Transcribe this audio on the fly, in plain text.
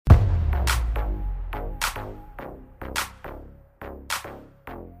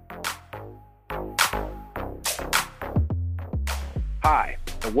Hi,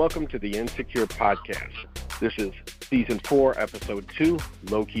 and welcome to the Insecure Podcast. This is Season 4, Episode 2,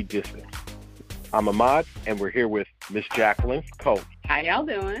 Lowkey Distance. I'm Ahmad, and we're here with Miss Jacqueline Colt. How y'all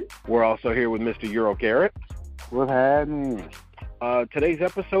doing? We're also here with Mr. Euro Garrett. What's happening? Today's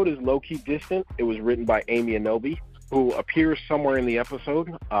episode is Lowkey Distant. It was written by Amy Anobi, who appears somewhere in the episode.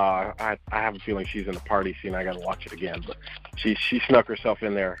 I have a feeling she's in the party scene. I got to watch it again, but she snuck herself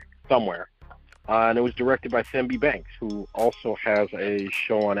in there somewhere. And it was directed by Thembi Banks, who also has a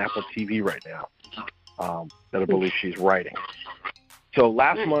show on Apple TV right now that I believe she's writing. So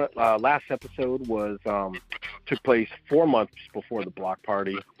last episode was took place 4 months before the block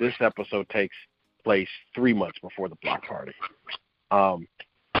party. This episode takes place 3 months before the block party.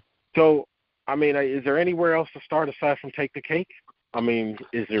 So, I mean, is there anywhere else to start aside from Take the Cake? I mean,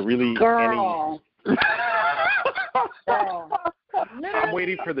 is there really any... Girl. I'm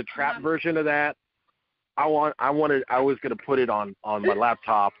waiting for the trap version of that. I was gonna put it on my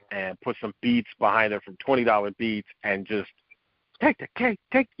laptop and put some beats behind it from $20 beats and just take the cake,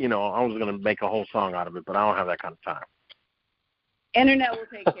 I was gonna make a whole song out of it, but I don't have that kind of time. Internet will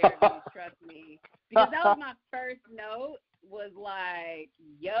take care of you, trust me. Because that was my first note, was like,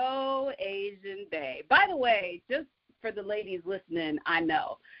 yo, Asian Bae. By the way, just for the ladies listening, I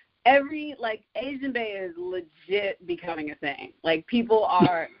know. Asian Bae is legit becoming a thing. Like, people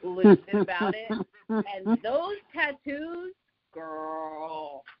are legit about it. And those tattoos,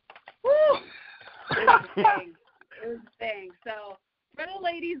 girl, woo, it was a thing. It was a thing. So, for the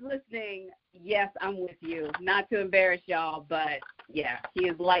ladies listening, yes, I'm with you. Not to embarrass y'all, but, yeah, he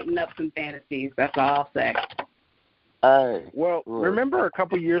is lighting up some fantasies. That's all I'll say. Well, remember a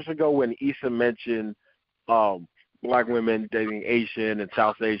couple years ago when Issa mentioned black women dating Asian and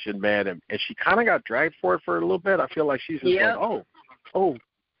South Asian men, and she kind of got dragged for it for a little bit? I feel like she's just like, oh,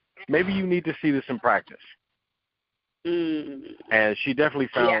 maybe you need to see this in practice. And she definitely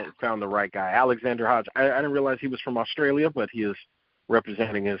found the right guy. Alexander Hodge, I didn't realize he was from Australia, but he is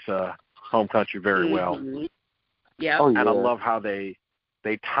representing his home country very well. Yeah. Oh, yeah. And I love how they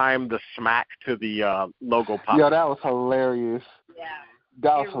timed the smack to the logo pop. Yeah, that was hilarious. Yeah.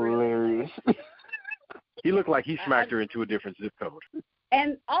 That was hilarious. He looked like he smacked her into a different zip code.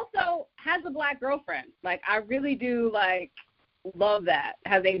 And also has a black girlfriend. Like, I really do, love that.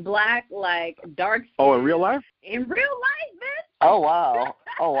 Has a black, dark skin. Oh, in real life? In real life, bitch. Oh, wow.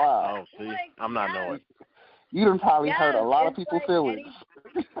 Oh, see, I'm not knowing. You done probably hurt a lot of people's feelings.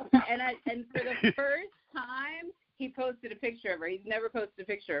 And for the first time, he posted a picture of her. He's never posted a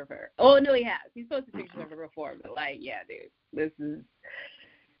picture of her. Oh, no, he has. He's posted pictures of her before. But, yeah, dude, this is,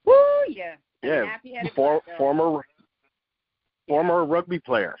 woo, yeah. Yeah, former rugby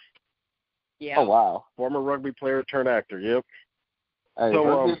player. Yeah. Oh, wow. Former rugby player turned actor, yep. Hey,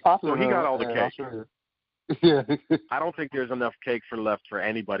 so he got all the cake. Sure. Yeah. I don't think there's enough cake left for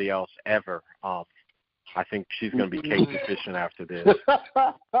anybody else ever. I think she's going to be cake deficient after this.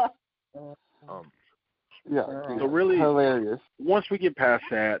 So really, hilarious. Once we get past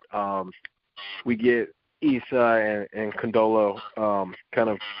that, we get Issa and Condola kind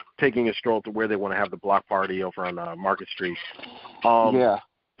of taking a stroll to where they want to have the block party over on Market Street. So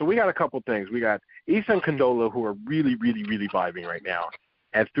we got a couple things. We got Issa and Condola, who are really, really, really vibing right now.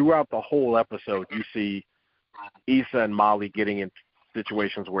 And throughout the whole episode, you see Issa and Molly getting in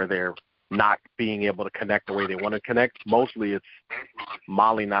situations where they're not being able to connect the way they want to connect. Mostly it's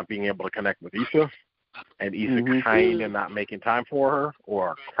Molly not being able to connect with Issa, and Issa kind of not making time for her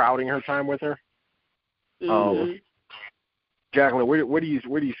or crowding her time with her. Jacqueline, where do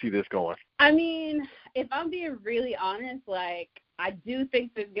you see this going? I mean, if I'm being really honest, I do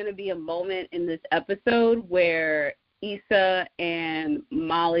think there's going to be a moment in this episode where Issa and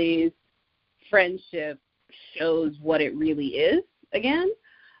Molly's friendship shows what it really is again.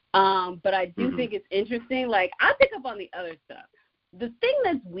 But I do think it's interesting. I pick up on the other stuff. The thing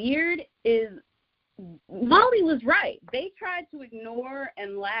that's weird is Molly was right. They tried to ignore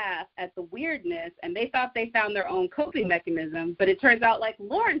and laugh at the weirdness, and they thought they found their own coping mechanism, but it turns out,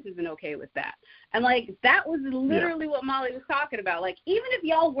 Lawrence isn't okay with that. And, that was literally what Molly was talking about. Even if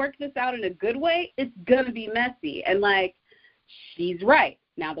y'all work this out in a good way, it's going to be messy. And, she's right.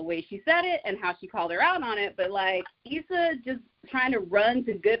 Now, the way she said it and how she called her out on it, but, Issa just trying to run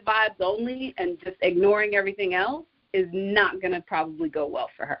to good vibes only and just ignoring everything else is not going to probably go well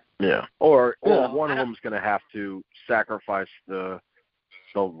for her. Yeah. Or one of them's going to have to sacrifice the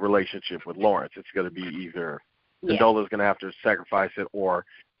relationship with Lawrence. It's going to be either Condola's going to have to sacrifice it, or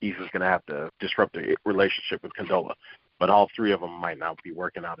Issa's going to have to disrupt the relationship with Condola. But all three of them might not be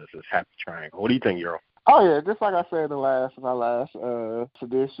working out as this happy triangle. What do you think, Euro? Oh yeah, just like I said in my last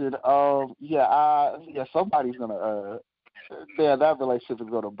tradition. Somebody's gonna that relationship is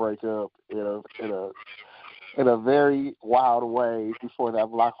going to break up in a very wild way before that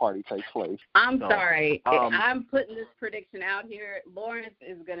block party takes place. I'm sorry. I'm putting this prediction out here. Lawrence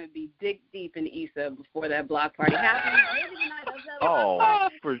is going to be dick deep in Issa before that block party happens.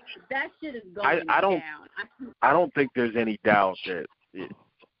 That shit is going down. I don't think there's any doubt that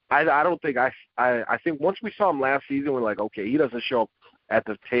I think once we saw him last season, we're like, okay, he doesn't show up at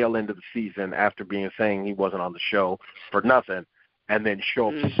the tail end of the season after saying he wasn't on the show for nothing, and then show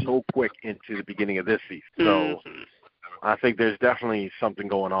up so quick into the beginning of this season. So I think there's definitely something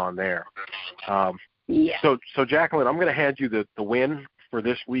going on there. So Jacqueline, I'm going to hand you the win for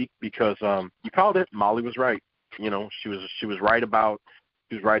this week because you called it. Molly was right. You know, she was right about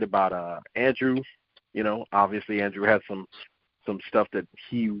Andrew. You know, obviously Andrew had some stuff that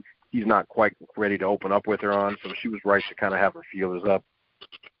he's not quite ready to open up with her on, so she was right to kind of have her feelers up.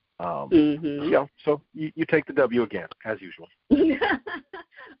 Yeah, so you take the W again, as usual.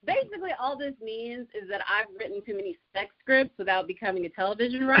 Basically, all this means is that I've written too many spec scripts without becoming a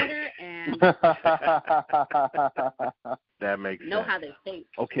television writer, and that makes sense. How they think.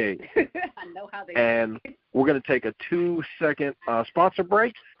 Okay. I know how they and think. We're going to take a 2-second sponsor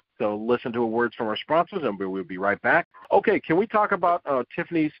break. So listen to words from our sponsors, and we'll be right back. Okay, can we talk about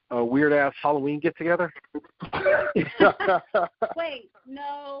Tiffany's weird-ass Halloween get-together? Wait,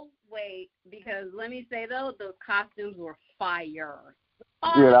 because let me say, though, those costumes were fire.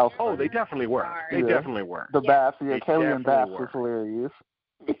 They definitely were. They definitely were. The Babs, Kelly and Babs was hilarious.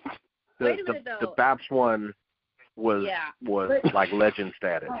 Wait a minute, though. The Babs one was like legend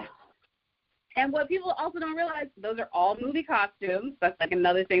status. And what people also don't realize, those are all movie costumes. That's like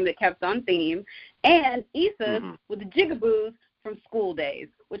another thing that kept on theme. And Issa's with the jigaboos from School Days,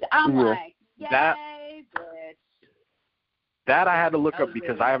 which I'm like, yay, bitch. That I had to look up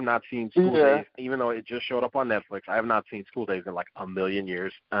because I have not seen School Days, even though it just showed up on Netflix. I have not seen School Days in like a million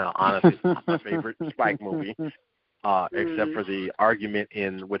years. Honestly, it's not my favorite Spike movie, except for the argument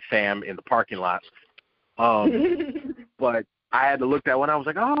with Sam in the parking lot. But I had to look that one. I was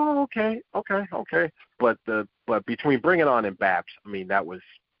like, oh, okay. But between Bring It On and Babs, I mean,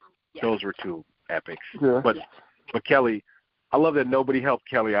 those were two epics. Yeah. But Kelly, I love that nobody helped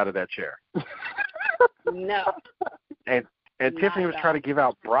Kelly out of that chair. No. And Tiffany was trying to give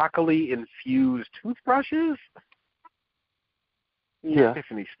out broccoli-infused toothbrushes. Yeah.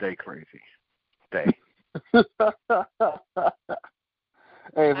 Tiffany, stay crazy. Stay. Hey,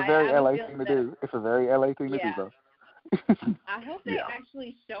 it's a very LA thing to do. It's a very LA thing to do, though. I hope they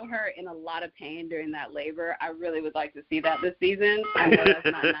actually show her in a lot of pain during that labor. I really would like to see that this season. I know that's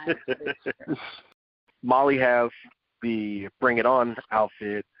not nice, but it's true. Molly has the Bring It On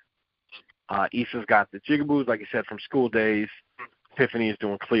outfit. Issa's got the jigaboos, like you said, from School Days. Tiffany is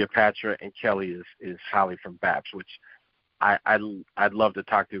doing Cleopatra, and Kelly is Holly from Babs, which I'd love to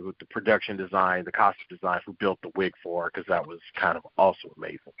talk to the production design, the costume design, who built the wig for her, because that was kind of also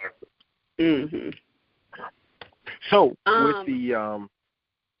amazing. Mm-hmm. So with the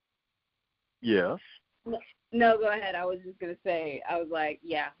yes. No, go ahead. I was just gonna say, I was like,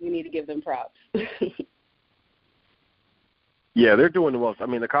 yeah, we need to give them props. Yeah, they're doing the most. I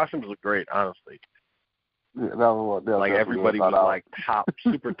mean, the costumes look great, honestly. Yeah, that was what like everybody was like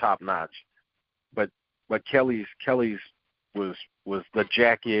super top notch, but Kelly's was the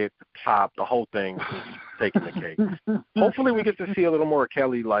jacket, the top, the whole thing was taking the cake. Hopefully, we get to see a little more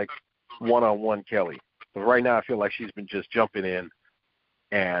Kelly, like one-on-one Kelly. But right now, I feel like she's been just jumping in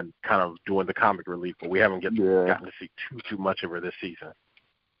and kind of doing the comic relief, but we haven't gotten to see too much of her this season.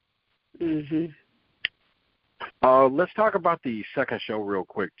 Mhm. Let's talk about the second show real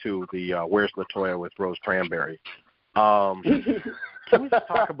quick, too, the Where's Latoya with Rose Cranberry. Can we just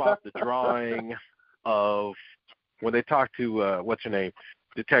talk about the drawing of when they talked to, what's her name,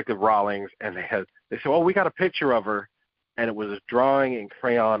 Detective Rawlings, and they said, oh, we got a picture of her, and it was a drawing in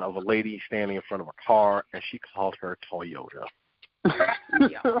crayon of a lady standing in front of a car, and she called her Toyota.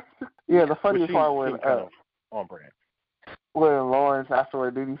 Yeah, the funniest part was kind of on brand. When Lawrence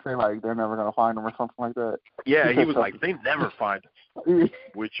afterward, did he say, like, they're never going to find him or something like that? Yeah, he was like, they never find us,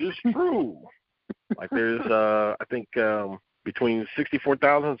 which is true. Like, there's, I think, between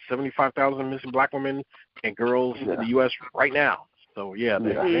 64,000 and 75,000 missing black women and girls in the U.S. right now. So, they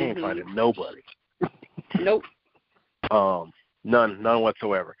ain't finding nobody. Nope. None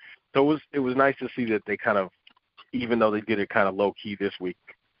whatsoever. So it was nice to see that they kind of, even though they did it kind of low key this week,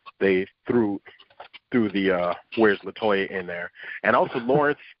 they threw the Where's Latoya in there. And also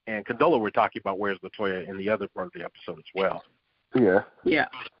Lawrence and Condola were talking about Where's Latoya in the other part of the episode as well. Yeah. Yeah.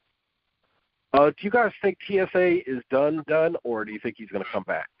 Do you guys think TSA is done, or do you think he's going to come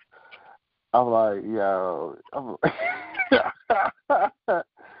back? I'm like, yo,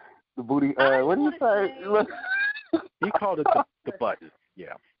 the booty. What do you say? He called it the button.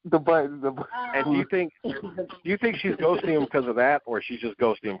 Yeah. The button. And do you think she's ghosting him because of that, or she's just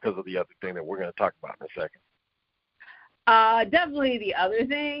ghosting him because of the other thing that we're going to talk about in a second? Definitely the other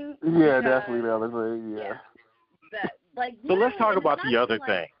thing. Yeah, definitely the other thing. Yeah. So let's talk about the other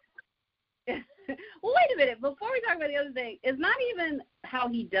thing. Well, wait a minute. Before we talk about the other thing, it's not even how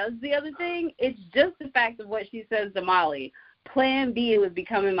he does the other thing. It's just the fact of what she says to Molly. Plan B was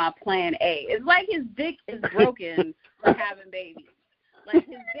becoming my plan A. It's like his dick is broken for having babies. Like,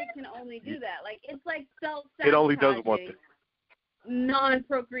 his dick can only do that. Like, it's like self-sabotaging. It only does one thing.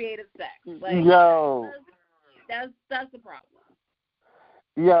 Non-procreative sex. Like, yo. That's the problem.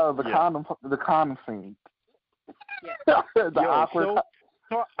 Yo, the condom scene. Yeah. Awkward.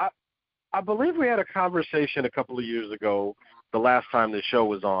 So I believe we had a conversation a couple of years ago, the last time the show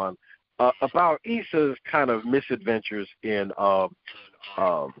was on, about Issa's kind of misadventures in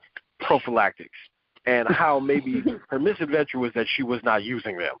prophylactics, and how maybe her misadventure was that she was not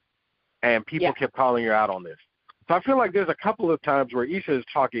using them, and people kept calling her out on this. So I feel like there's a couple of times where Issa is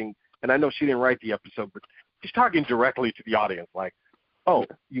talking, and I know she didn't write the episode, but she's talking directly to the audience, like, oh,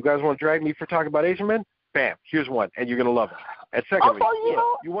 you guys want to drag me for talking about Asian men? Bam, here's one, and you're going to love it. And secondly,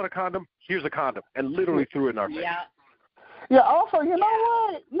 you want a condom? Here's a condom, and literally threw it in our face. Yeah, also, you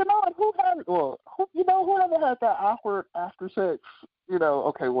know what? Who ever had that awkward after sex? You know,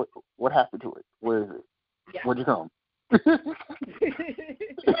 okay, what happened to it? Where is it? Yeah. Where'd you come?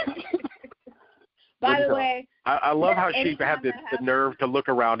 By the way, I love how she had the nerve to look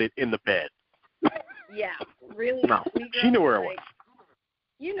around it in the bed. Yeah, really. No, she knew where it was.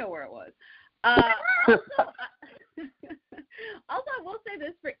 You know where it was. Also, I will say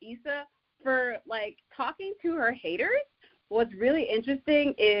this for Issa, for like talking to her haters. What's really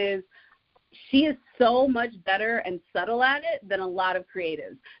interesting is she is so much better and subtle at it than a lot of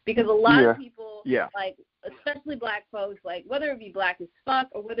creatives, because a lot of people, like especially black folks, like whether it be Black as Fuck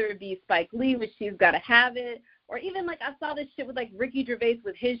or whether it be Spike Lee, which She's Gotta Have It, or even like I saw this shit with like Ricky Gervais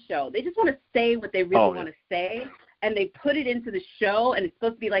with his show. They just want to say what they really want to say, and they put it into the show, and it's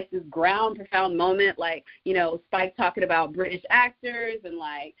supposed to be like this profound moment, like, you know, Spike talking about British actors and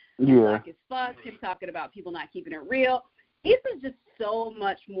like Black as Fuck, him talking about people not keeping it real. Issa's just so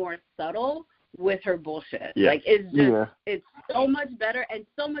much more subtle with her bullshit. Yeah. Like, it's just, it's so much better and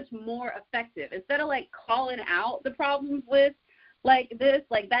so much more effective. Instead of, like, calling out the problems with, like, this,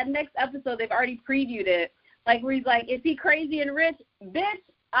 like, that next episode, they've already previewed it, like, where he's like, is he crazy and rich? Bitch,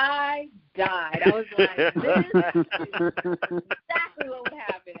 I died. I was like, this is exactly what would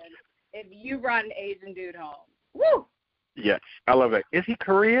happen if you brought an Asian dude home. Woo! Yes, I love it. Is he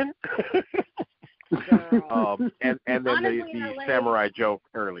Korean? And then honestly, the samurai joke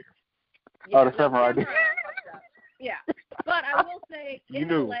earlier. Yeah, the samurai. Yeah, but I will say in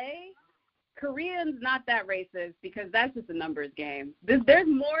LA, Koreans not that racist, because that's just a numbers game. There's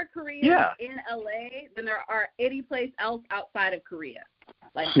more Koreans in LA than there are any place else outside of Korea.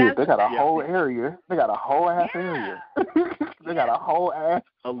 Like, shit, they got a whole area. They got a whole ass area. They got a whole ass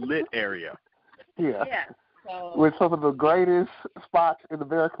lit area. Yeah. So, with some of the greatest spots in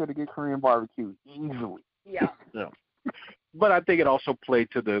America to get Korean barbecue, easily. Yeah. But I think it also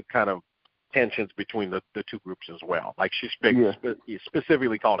played to the kind of tensions between the two groups as well. Like, she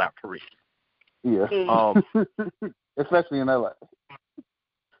specifically called out Korea. Yeah. Especially in LA.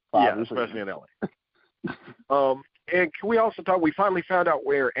 Especially in LA. And can we also talk? We finally found out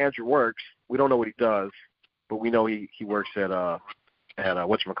where Andrew works. We don't know what he does, but we know he works at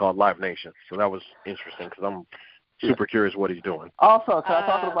whatchamacallit, Live Nation. So that was interesting, because I'm super curious what he's doing. Also, can I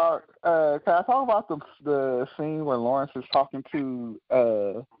talk about the scene where Lawrence is talking to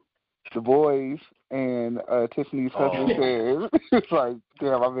the boys, and Tiffany's husband says, it's like,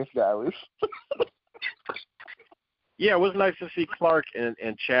 damn, I miss Dallas. Yeah, it was nice to see Clark and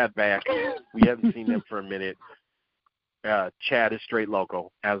Chad back. We haven't seen them for a minute. Chad is straight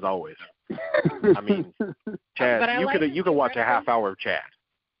loco, as always. I mean, Chad, you could watch a half hour of Chad.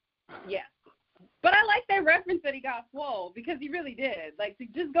 Yeah. But I like that reference that he got swole, because he really did. Like, to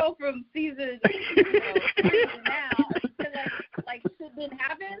just go from season, now to like shit didn't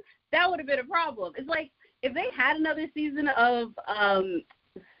happen, that would have been a problem. It's like, if they had another season of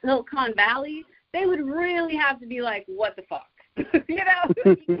Silicon Valley, they would really have to be like, what the fuck? You know?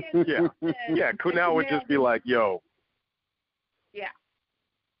 Yeah, Kunal would just be like, yo. Yeah.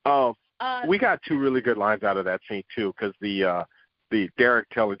 We got two really good lines out of that scene, too, because the Derek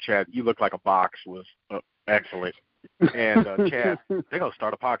telling Chad, you look like a box, was excellent. And Chad, they're going to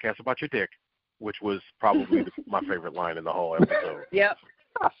start a podcast about your dick, which was probably my favorite line in the whole episode. Yep.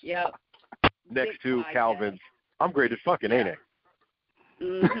 next to Calvin's, I'm great at fucking, ain't it?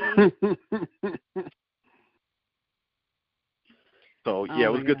 Mm-hmm. So, yeah,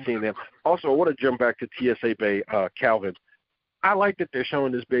 it was good seeing them. Also, I want to jump back to TSA Bay, Calvin. I like that they're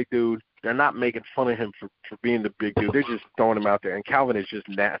showing this big dude. They're not making fun of him for being the big dude. They're just throwing him out there. And Calvin is just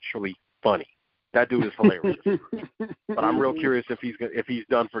naturally funny. That dude is hilarious. But I'm real curious if he's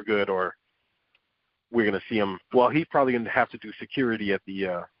done for good or we're going to see him. Well, he's probably going to have to do security at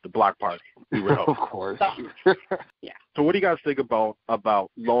the block party. We would hope. Of course. Yeah. So what do you guys think about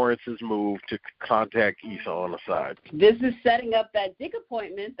Lawrence's move to contact Issa on the side? This is setting up that dick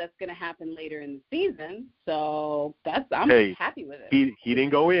appointment that's going to happen later in the season. So I'm happy with it. He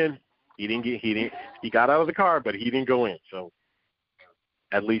didn't go in. He got out of the car, but he didn't go in. So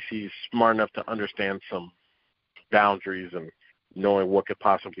at least he's smart enough to understand some boundaries and knowing what could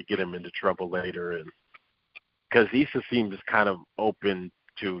possibly get him into trouble later. And because Issa seems kind of open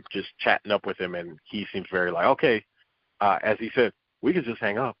to just chatting up with him, and he seems very like, okay, as he said, we could just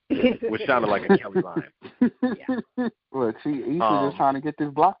hang up, which sounded like a Kelly line. Yeah. Look, Issa's just trying to get this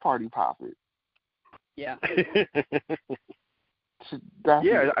block party popping. Yeah.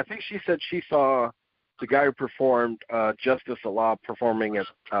 Yeah, I think she said she saw the guy who performed Justice Allah performing at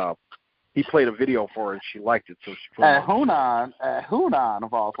he played a video for her and she liked it, so she put at Hunan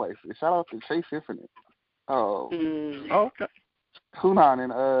of all places. Shout out to Chase Infinite. Okay.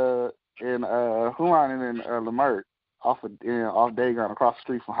 Hunan in Lamert off Dagon across the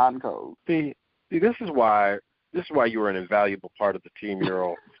street from Hot and Cold. See, this is why you were an invaluable part of the team,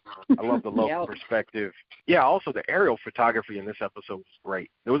 Earl. I love the local perspective. Yeah, also the aerial photography in this episode was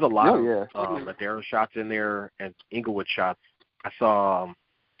great. There was a lot of Madera shots in there and Inglewood shots. I saw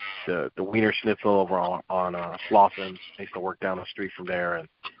the Wiener Schnitzel over on Slauson. I used to work down the street from there, and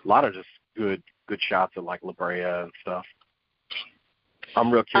a lot of just good shots of like La Brea and stuff. I'm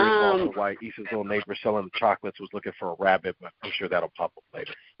real curious also why Issa's little neighbor selling the chocolates was looking for a rabbit, but I'm sure that'll pop up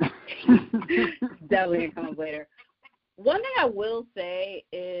later. Definitely gonna come up later. One thing I will say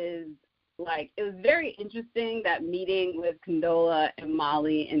is, like, it was very interesting, that meeting with Condola and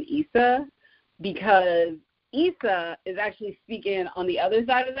Molly and Issa, because Issa is actually speaking on the other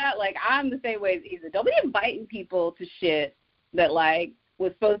side of that. Like, I'm the same way as Issa. Don't be inviting people to shit that, like,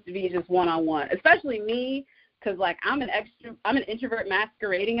 was supposed to be just one-on-one, especially me, because, like, I'm an introvert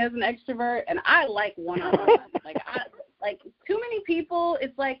masquerading as an extrovert, and I like one-on-one. like, too many people,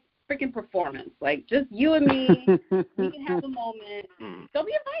 it's like freaking performance. Like, just you and me, we can have a moment. Don't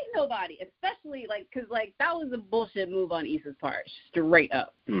be inviting nobody, especially, like, because, like, that was a bullshit move on Issa's part, straight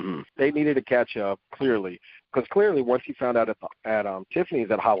up. Mm-hmm. They needed to catch up, clearly, because clearly once he found out at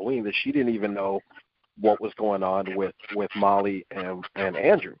Tiffany's at Halloween that she didn't even know what was going on with Molly and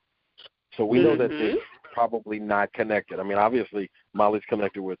Andrew. So we know that they're probably not connected. I mean, obviously, Molly's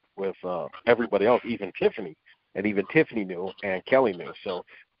connected with everybody else, even Tiffany. And even Tiffany knew, and Kelly knew. So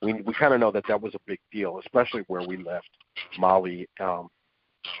we kind of know that was a big deal, especially where we left Molly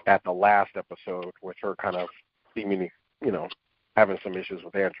at the last episode with her kind of seemingly, having some issues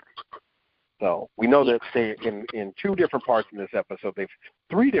with Andrew. So we know that they in two different parts in this episode, they've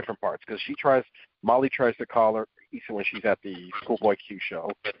three different parts, because Molly tries to call her Issa when she's at the Schoolboy Q show,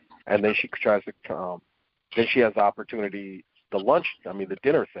 and then she tries to then she has the opportunity, the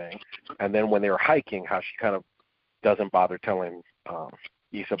dinner thing, and then when they were hiking, how she kind of doesn't bother telling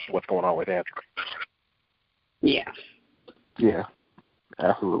Issa what's going on with Andrew. Yeah. Yeah,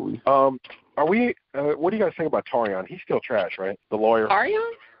 absolutely. Are we? What do you guys think about Torian? He's still trash, right? The lawyer.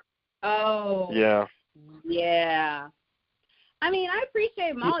 Torian? Oh. Yeah. Yeah. I mean, I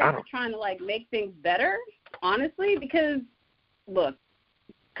appreciate Molly for trying to, like, make things better, honestly, because, look,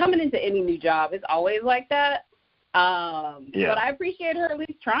 coming into any new job is always like that. But I appreciate her at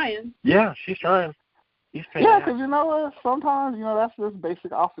least trying. Yeah, she's trying. Yeah, because you know what? Sometimes, that's just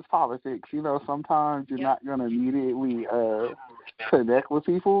basic office politics. Sometimes you're not going to immediately connect with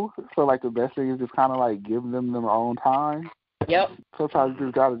people. So, like, the best thing is just kind of, like, give them their own time. Yep. Sometimes you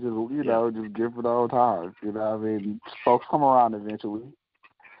just got to just give it their own time. Folks come around eventually.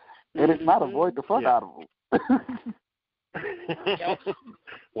 And it's not avoid the fuck out of them. Yep.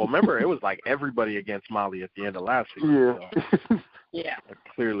 Well, remember, it was like everybody against Molly at the end of last season. Yeah. So. Yeah.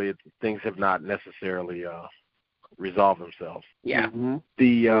 Clearly, things have not necessarily resolved themselves. Yeah. Mm-hmm.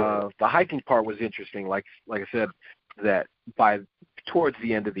 The hiking part was interesting. Like I said, that towards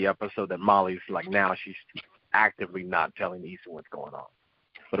the end of the episode, that Molly's like, now she's actively not telling Issa what's going on.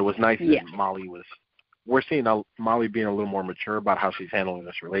 But it was nice that we're seeing Molly being a little more mature about how she's handling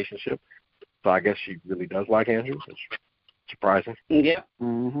this relationship. So I guess she really does like Andrew. Surprising. Yep.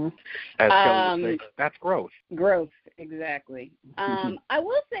 Mm-hmm. As Kelly would say, that's growth. Growth, exactly. I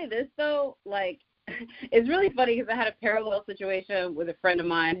will say this, though, like, it's really funny because I had a parallel situation with a friend of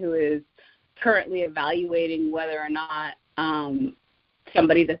mine who is currently evaluating whether or not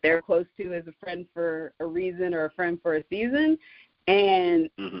somebody that they're close to is a friend for a reason or a friend for a season. And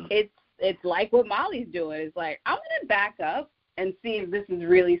it's like what Molly's doing. It's like, I'm going to back up and see if this is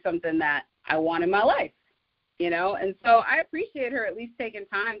really something that I want in my life, you know? And so I appreciate her at least taking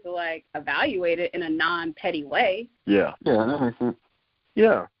time to, like, evaluate it in a non-petty way. Yeah. Yeah, that makes sense.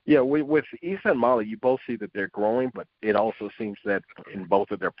 Yeah. With Issa and Molly, you both see that they're growing, but it also seems that in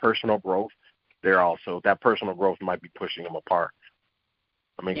both of their personal growth, that personal growth might be pushing them apart.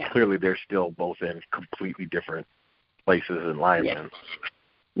 I mean, clearly they're still both in completely different places in life, and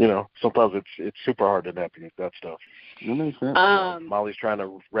you know, sometimes it's super hard to navigate that stuff. That makes sense. Molly's trying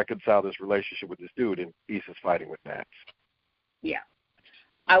to reconcile this relationship with this dude, and Issa's fighting with Max. Yeah.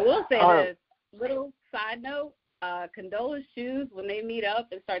 I will say this, little side note, Condola's shoes, when they meet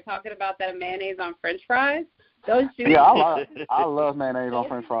up and start talking about that mayonnaise on French fries, those shoes. Yeah, I love mayonnaise on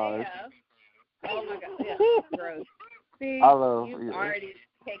French fries. Oh, my God. Yeah, gross. See, you've already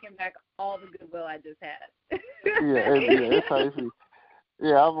taken back all the goodwill I just had. It's crazy.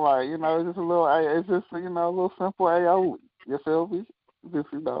 Yeah, I'm like, you know, it's just a little simple AO. You feel me? Just,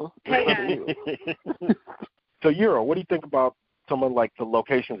 you know. So, Euro, what do you think about some of, like, the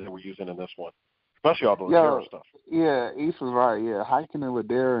locations that we're using in this one? Especially all the Ladera stuff. Yeah, East was right, yeah. Hiking in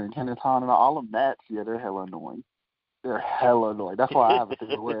Ladera and Kenneton and all of that, they're hella annoying. They're hella annoying. That's why I have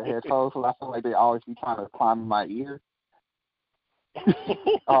to wear headphones, because I feel like they always be trying to climb in my ear.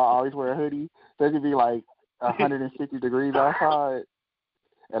 I always wear a hoodie. So it could be like 150 degrees outside,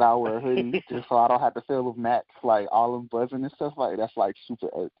 and I'll wear a hoodie just so I don't have to feel with gnats, like all them buzzing and stuff. Like, that's like super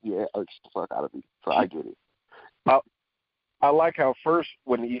it irks the fuck out of me. So I get it. I like how first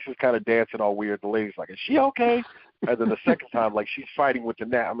when Issa's kind of dancing all weird, the lady's like, "Is she okay?" And then the second time, like, she's fighting with the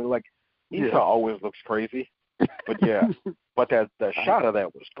gnat. I mean, like, Issa always looks crazy, but but that shot of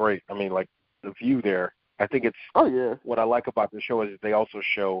that was great. I mean, like, the view there. I think it's what I like about the show is they also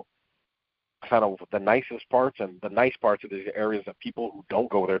show kind of the nicest parts and the nice parts of these areas that people who don't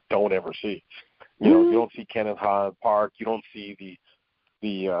go there don't ever see. You know, you don't see Kenneton Park, you don't see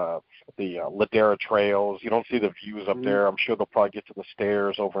the Ladera trails, you don't see the views up there. I'm sure they'll probably get to the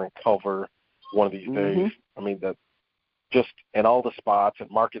stairs over in Culver one of these days. I mean, and all the spots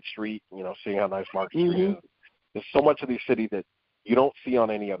at Market Street, you know, seeing how nice Market Street is. There's so much of the city that you don't see on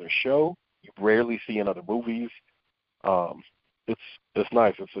any other show. You rarely see in other movies. It's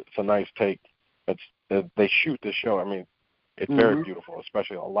nice. It's a nice take. They shoot the show. I mean, it's very beautiful.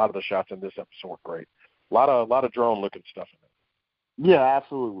 Especially a lot of the shots in this episode were great. A lot of drone looking stuff in it. Yeah,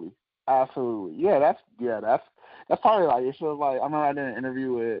 absolutely. Yeah, that's probably like it feels like I remember I did an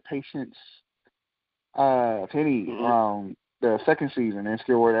interview with Patience Penny the second season in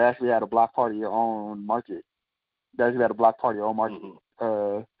Skill where they actually had a block party your own market. They actually had a block party your own market.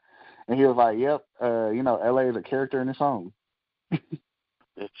 And he was like, "Yep, you know, LA is a character in its own."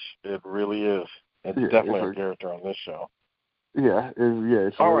 It really is. It's definitely a character on this show. Yeah,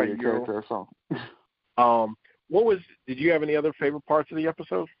 it's all really right, a character of its own. Did you have any other favorite parts of the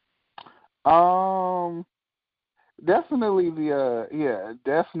episode? Definitely the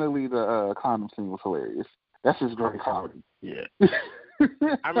condom scene was hilarious. That's just great comedy. Yeah.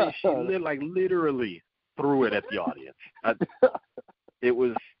 I mean, she literally threw it at the audience. It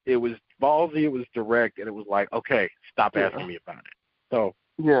was ballsy, it was direct, and it was like, okay, stop asking me about it. So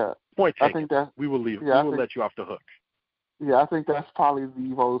point taken. I think that we will leave. Yeah, we will let you off the hook. Yeah, I think that's probably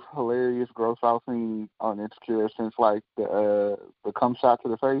the most hilarious gross out scene on Insecure since like the come shot to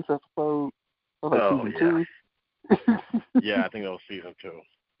the face episode. Season 2. Yeah, I think that was season 2.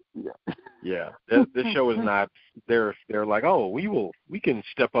 Yeah. This show is not. They're like, oh, we can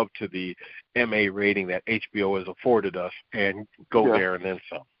step up to the MA rating that HBO has afforded us and go there and then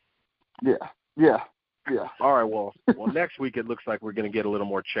some. Yeah. All right. Well, next week it looks like we're going to get a little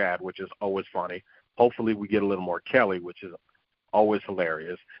more Chad, which is always funny. Hopefully, we get a little more Kelly, which is always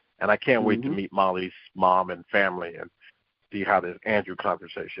hilarious. And I can't wait to meet Molly's mom and family and see how this Andrew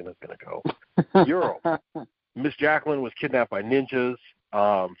conversation is going to go. Euro. Miss Jacqueline was kidnapped by ninjas.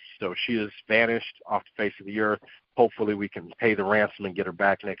 So she is vanished off the face of the earth. Hopefully we can pay the ransom and get her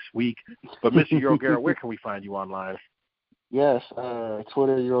back next week. But Mr. Euro Garrett, where can we find you online? Yes,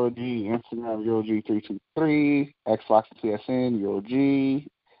 Twitter, EuroG, Instagram, EuroG323, Xbox and PSN, EuroG,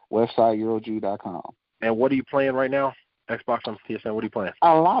 website, EuroG.com. And what are you playing right now? Xbox and PSN, what are you playing?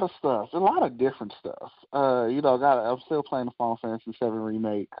 A lot of stuff, a lot of different stuff. I'm still playing the Final Fantasy VII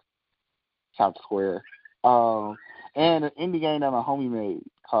Remake, Top Square. and an indie game that my homie made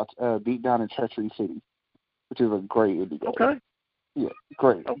called Beat Down in Treachery City, which is a great indie game. Okay. Yeah,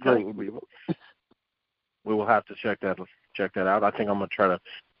 great. Okay. Great indie game. We will have to check that out. I think I'm gonna try to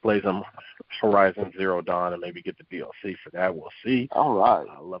play some Horizon Zero Dawn and maybe get the DLC for that. We'll see. All right.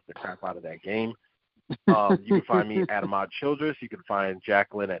 I love the crap out of that game. You can find me at Ahmad Childress. You can find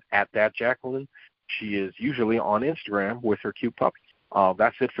Jacqueline at that Jacqueline. She is usually on Instagram with her cute puppy.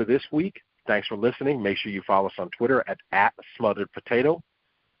 That's it for this week. Thanks for listening. Make sure you follow us on Twitter at Smothered Potato.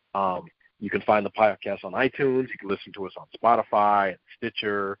 You can find the podcast on iTunes. You can listen to us on Spotify and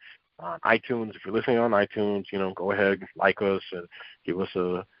Stitcher, on iTunes. If you're listening on iTunes, go ahead, like us and give us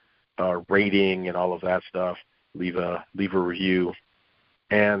a rating and all of that stuff. Leave a review.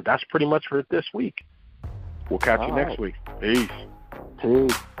 And that's pretty much for this week. We'll catch you next week. Peace.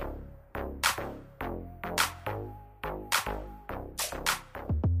 Peace.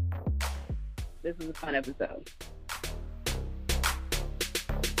 This was a fun episode.